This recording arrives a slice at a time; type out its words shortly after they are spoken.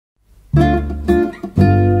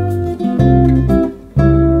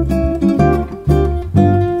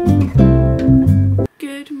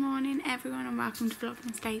welcome to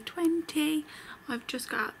Vlogmas day 20. I've just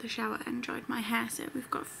got out of the shower and dried my hair, so we've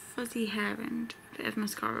got fuzzy hair and a bit of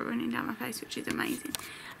mascara running down my face, which is amazing.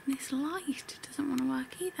 And this light doesn't want to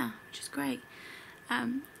work either, which is great.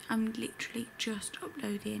 I'm literally just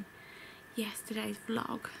uploading yesterday's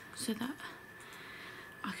vlog so that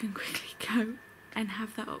I can quickly go and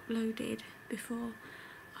have that uploaded before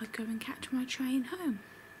I go and catch my train home.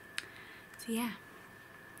 So yeah,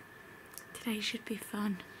 today should be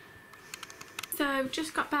fun. So I've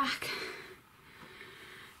just got back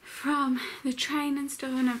from the train and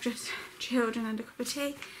stuff, and I've just chilled and had a cup of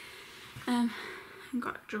tea and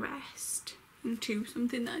got dressed into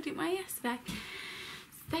something that I didn't wear yesterday.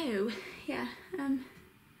 So yeah,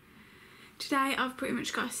 today I've pretty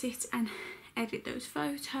much got to sit and edit those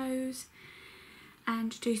photos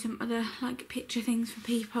and do some other like picture things for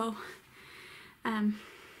people.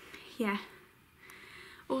 Yeah,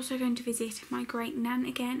 also going to visit my great nan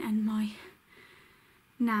again, and my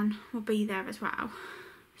nan will be there as well,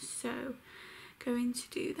 so going to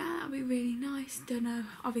do that. That'll be really nice. Don't know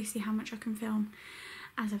obviously how much I can film,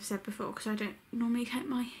 as I've said before, because I don't normally take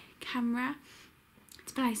my camera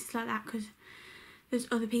to places like that because there's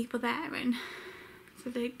other people there, and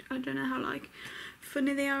so I don't know how like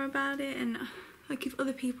funny they are about it, and like if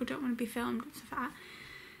other people don't want to be filmed and stuff like that.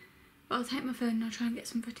 But I'll take my phone and I'll try and get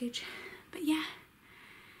some footage. But yeah,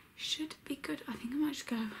 should be good. I think I might just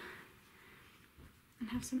go and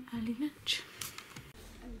have some early lunch.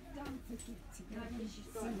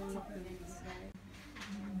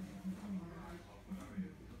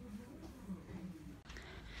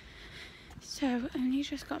 So I only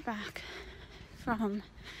just got back from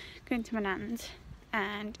going to my nan's,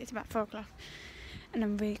 and it's about 4 o'clock, and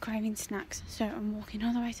I'm really craving snacks, so I'm walking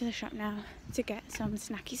all the way to the shop now to get some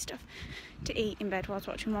snacky stuff to eat in bed whilst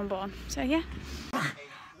watching One Born. So yeah.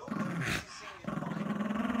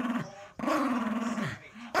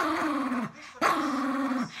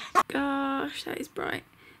 Gosh, that is bright.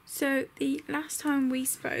 So the last time we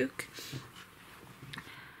spoke,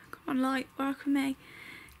 come on light, work with me.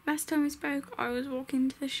 Last time we spoke I was walking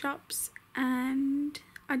to the shops and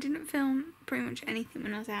I didn't film pretty much anything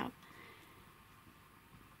when I was out.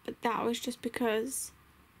 But that was just because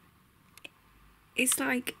it's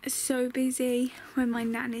like so busy when my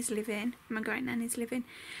nan is living, my great nan is living,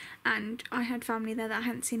 and I had family there that I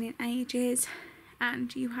hadn't seen in ages,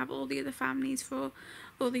 and you have all the other families for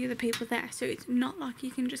all the other people there, so it's not like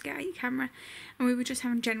you can just get out your camera, and we were just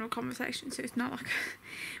having general conversations, so it's not like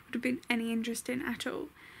it would have been any interesting at all.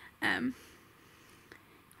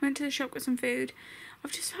 Went to the shop, got some food.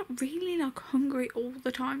 I've just felt really like hungry all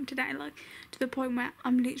the time today, like to the point where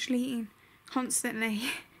I'm literally eating constantly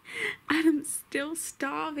and I'm still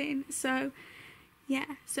starving. So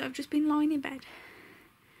yeah, so I've just been lying in bed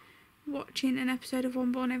watching an episode of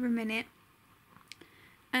One Born every minute.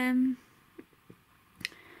 I'm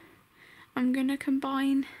gonna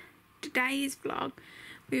combine today's vlog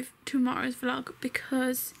with tomorrow's vlog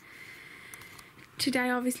because today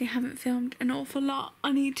I obviously haven't filmed an awful lot.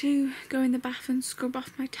 I need to go in the bath and scrub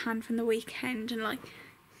off my tan from the weekend and like,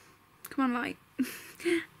 come on light,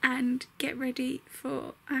 and get ready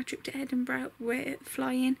for our trip to Edinburgh. We're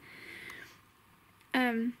flying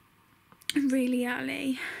really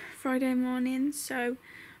early Friday morning, so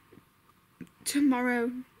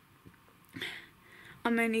tomorrow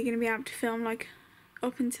I'm only going to be able to film like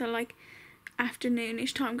up until like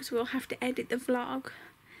afternoonish time, because we'll have to edit the vlog,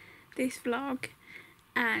 this vlog,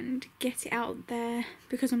 and get it out there,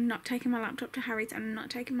 because I'm not taking my laptop to Harry's and I'm not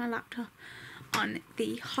taking my laptop on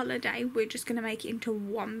the holiday. We're just going to make it into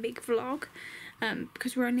one big vlog,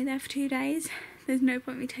 because we're only there for 2 days. There's no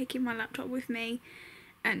point me taking my laptop with me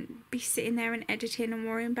and be sitting there and editing and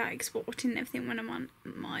worrying about exporting and everything when I'm on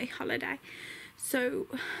my holiday. So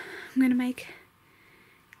I'm going to make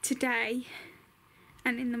today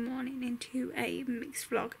and in the morning into a mixed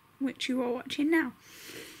vlog, which you are watching now.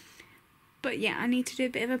 But yeah, I need to do a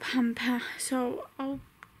bit of a pamper, so I'll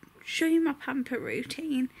show you my pamper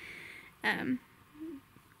routine.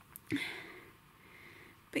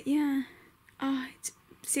 But yeah, it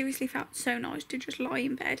seriously felt so nice to just lie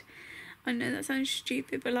in bed. I know that sounds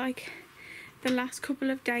stupid, but like the last couple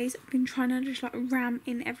of days I've been trying to just like ram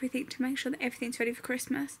in everything to make sure that everything's ready for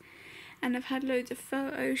Christmas, and I've had loads of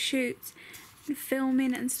photo shoots and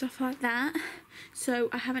filming and stuff like that, so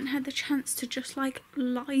I haven't had the chance to just like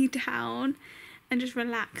lie down and just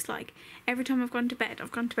relax. Like every time I've gone to bed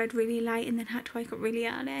really late and then had to wake up really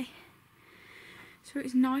early, so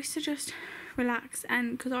it's nice to just relax.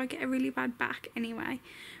 And because I get a really bad back anyway,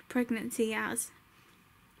 pregnancy has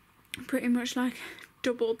pretty much like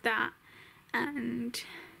doubled that, and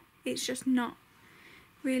it's just not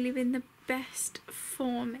really been the best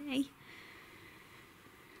for me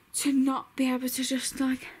to not be able to just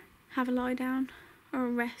like have a lie down or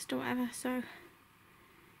a rest or whatever. So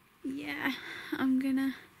yeah, I'm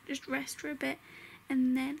gonna just rest for a bit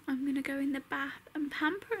and then I'm gonna go in the bath and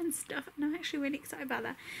pamper and stuff, and I'm actually really excited about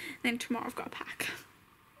that. Then tomorrow I've got to pack.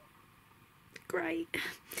 Great.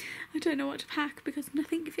 I don't know what to pack because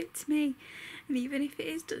nothing fits me, and even if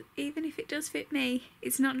it does fit me,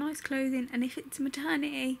 it's not nice clothing, and if it's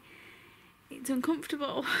maternity, it's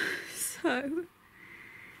uncomfortable. So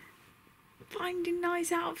finding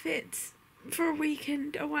nice outfits for a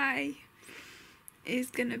weekend away is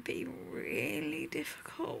gonna be really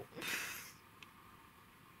difficult.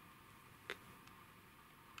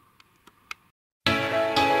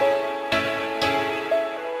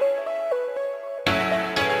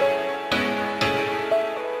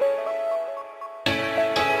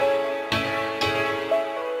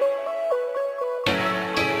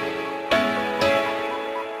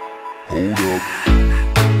 Hold up.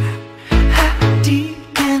 How deep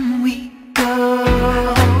can we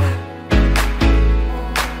go?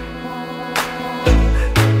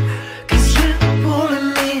 'Cause you're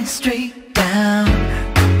pulling me straight down.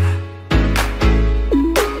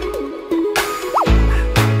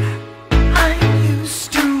 I'm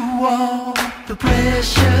used to all the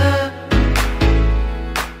pressure.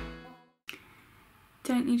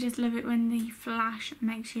 Don't you just love it when the flash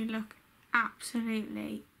makes you look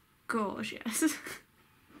absolutely gorgeous?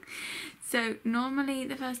 So normally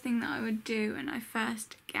the first thing that I would do when I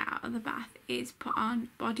first get out of the bath is put on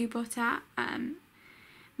body butter,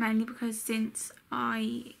 mainly because since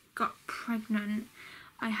I got pregnant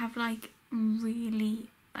I have like really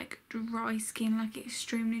like dry skin, like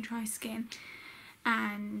extremely dry skin,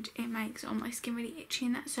 and it makes all my skin really itchy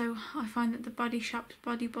and that. So I find that the Body Shop's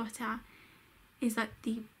body butter is like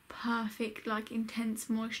the perfect like intense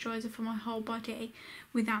moisturizer for my whole body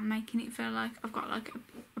without making it feel like I've got like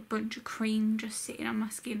a bunch of cream just sitting on my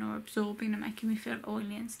skin or absorbing and making me feel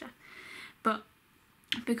oily and stuff. But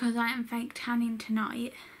because I am fake tanning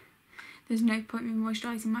tonight, there's no point in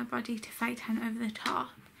moisturising my body to fake tan over the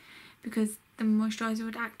top because the moisturizer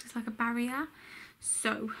would act as like a barrier.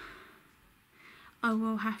 So I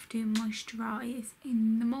will have to moisturise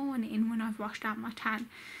in the morning when I've washed out my tan.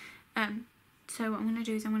 So what I'm going to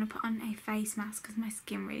do is I'm going to put on a face mask because my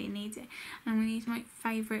skin really needs it. And I'm going to use my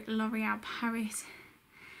favourite L'Oreal Paris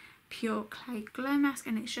Pure Clay Glow Mask,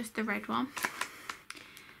 and it's just the red one.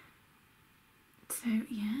 So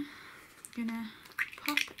yeah, I'm going to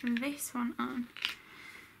pop this one on.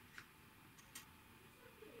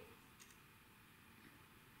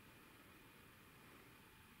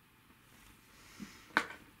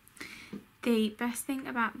 The best thing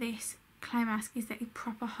about this clay mask is that it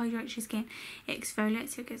proper hydrates your skin. It exfoliates,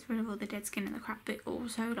 so it gets rid of all the dead skin and the crap, but it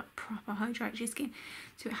also like proper hydrates your skin,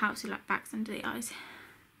 so it helps with like bags under the eyes.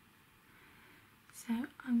 So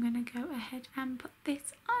I'm gonna go ahead and put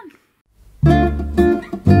this on.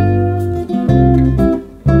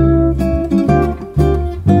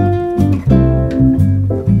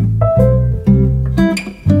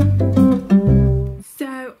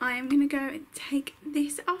 So I am gonna go and take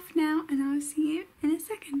this off now, and I'll see you in a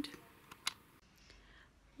second.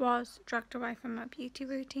 Was dragged away from my beauty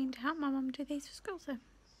routine to help my mum do these for school, so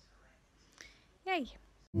yay.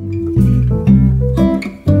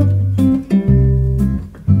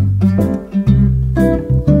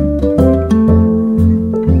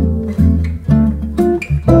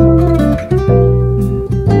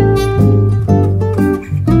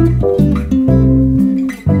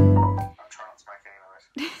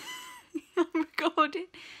 I'm recording.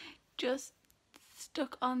 Just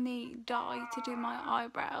stuck on the dye to do my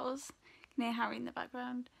eyebrows. You can hear Harry in the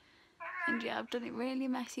background. And yeah, I've done it really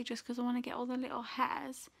messy just because I want to get all the little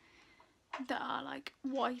hairs that are like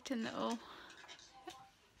white and little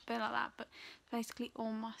bit like that. But basically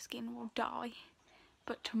all my skin will dye,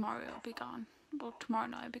 but tomorrow it'll be gone. Well, tomorrow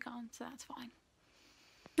night it'll be gone, so that's fine.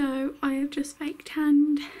 So I have just fake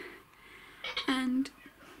tanned and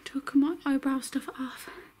took my eyebrow stuff off,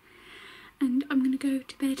 and I'm gonna go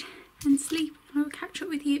to bed and sleep. I will catch up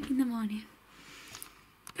with you in the morning.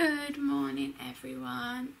 Good morning,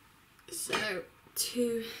 everyone. So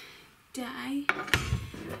today,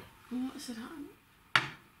 what's the time?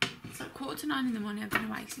 It's like 8:45 in the morning. I've been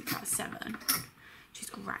awake since like 7, which is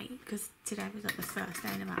great because today was like the first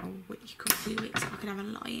day in about a week or 2 weeks I could have a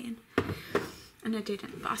lie-in, and I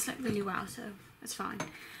didn't, but I slept really well, so that's fine.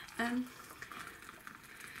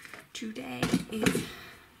 Today is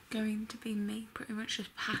going to be me pretty much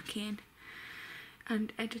just packing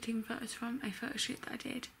and editing photos from a photo shoot that I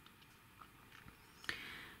did.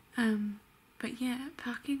 But yeah,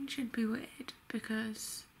 packing should be weird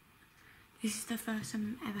because this is the first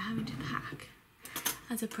time I'm ever having to pack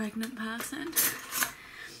as a pregnant person.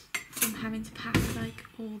 I'm having to pack like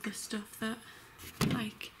all the stuff that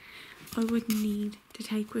like I would need to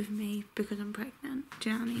take with me because I'm pregnant.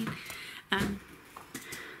 Do you know what I mean?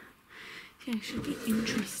 Yeah, it should be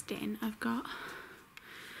interesting. I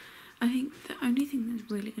think the only thing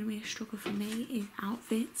that's really going to be a struggle for me is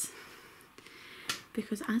outfits,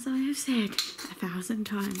 because as I have said 1,000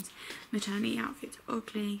 times, maternity outfits are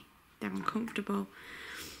ugly, they're uncomfortable,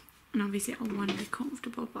 and obviously I want to be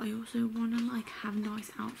comfortable, but I also want to like have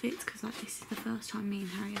nice outfits, because like this is the first time me and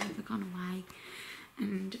Harry have ever gone away,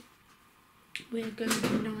 and we're going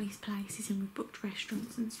to nice places and we've booked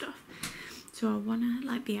restaurants and stuff, so I want to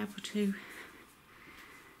like be able to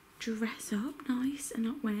dress up nice and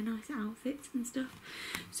not wear nice outfits and stuff.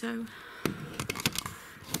 So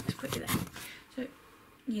let's put it there. So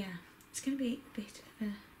yeah, it's going to be a bit of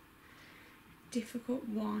a difficult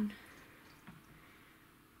one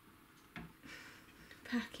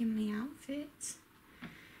packing my outfits,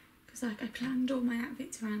 because like I planned all my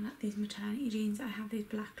outfits around like these maternity jeans. I have these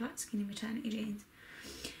black like skinny maternity jeans,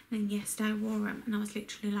 and then yesterday I wore them and I was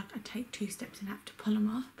literally like, I'd take 2 steps and have to pull them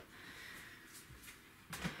up.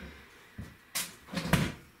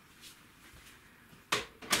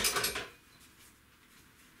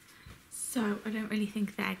 So I don't really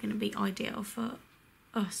think they're going to be ideal for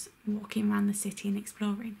us walking around the city and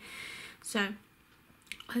exploring. So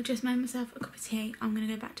I've just made myself a cup of tea. I'm going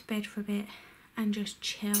to go back to bed for a bit and just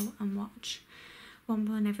chill and watch One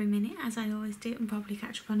Born Every Minute, as I always do, and probably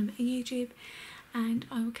catch up on a bit of YouTube. And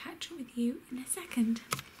I will catch up with you in a second.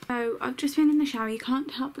 So I've just been in the shower. You can't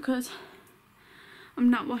tell because I'm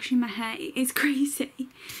not washing my hair. It is greasy,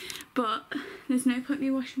 but there's no point me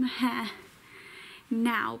washing my hair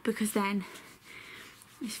now, because then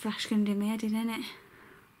this flash can do me head in, innit?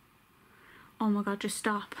 Oh my god, just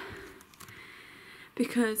stop.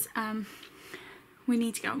 Because we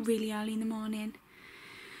need to get up really early in the morning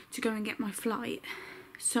to go and get my flight,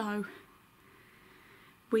 so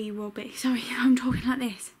we will be, sorry I'm talking like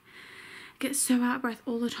this, I get so out of breath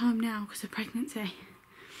all the time now because of pregnancy.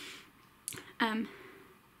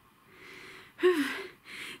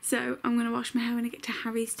 So I'm going to wash my hair when I get to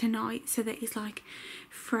Harry's tonight, so that it's like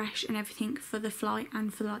fresh and everything for the flight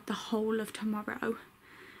and for like the whole of tomorrow.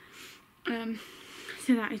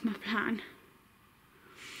 So that is my plan.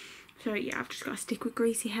 So yeah, I've just got to stick with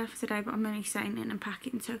greasy hair for today, but I'm only saying in and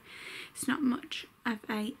packing, so it's not much of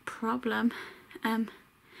a problem. But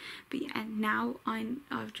yeah, now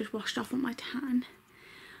I've just washed off on my tan.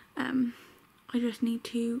 I just need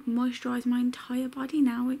to moisturise my entire body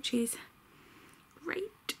now, which is great.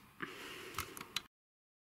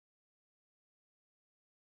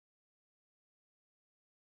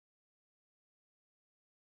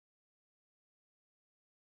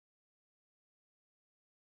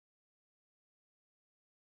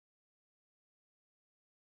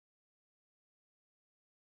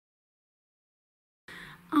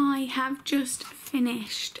 I have just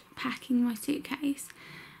finished packing my suitcase.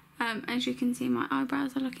 As you can see, my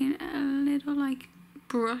eyebrows are looking a little like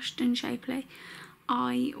brushed and shapely.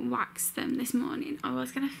 I waxed them this morning. I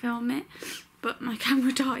was going to film it, but my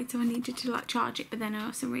camera died, so I needed to like charge it, but then I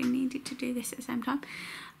also really needed to do this at the same time.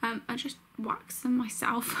 I just waxed them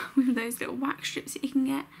myself with those little wax strips that you can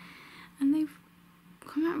get, and they've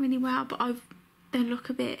come out really well, but they look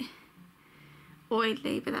a bit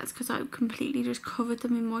oily, but that's because I completely just covered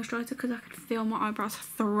them in moisturiser, because I could feel my eyebrows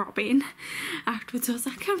throbbing afterwards. So I was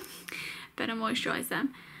like, better moisturise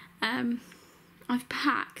them. I've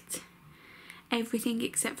packed everything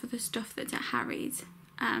except for the stuff that's at Harry's,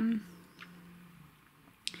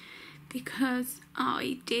 because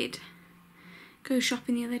I did go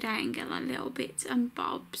shopping the other day and get like little bits and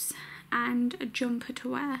bobs and a jumper to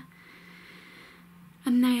wear,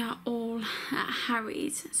 and they are all at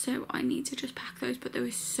Harry's, so I need to just pack those, but there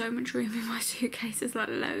is so much room in my suitcase, there's like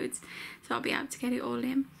loads, so I'll be able to get it all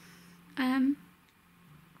in.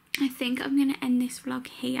 I think I'm going to end this vlog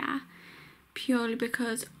here, purely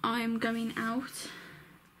because I'm going out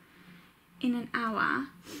in an hour,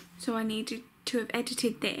 so I needed to have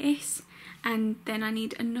edited this, and then I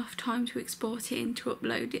need enough time to export it and to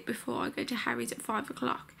upload it before I go to Harry's at 5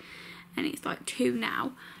 o'clock, and it's like 2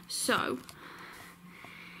 now, so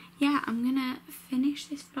yeah, I'm gonna finish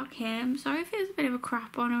this vlog here. I'm sorry if it was a bit of a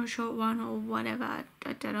crap one or a short one or whatever.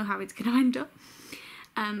 I don't know how it's gonna end up.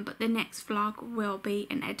 But the next vlog will be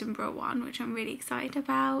an Edinburgh one, which I'm really excited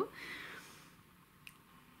about.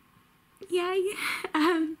 Yay!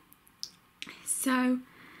 So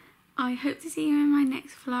I hope to see you in my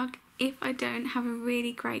next vlog. If I don't, have a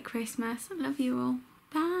really great Christmas. I love you all.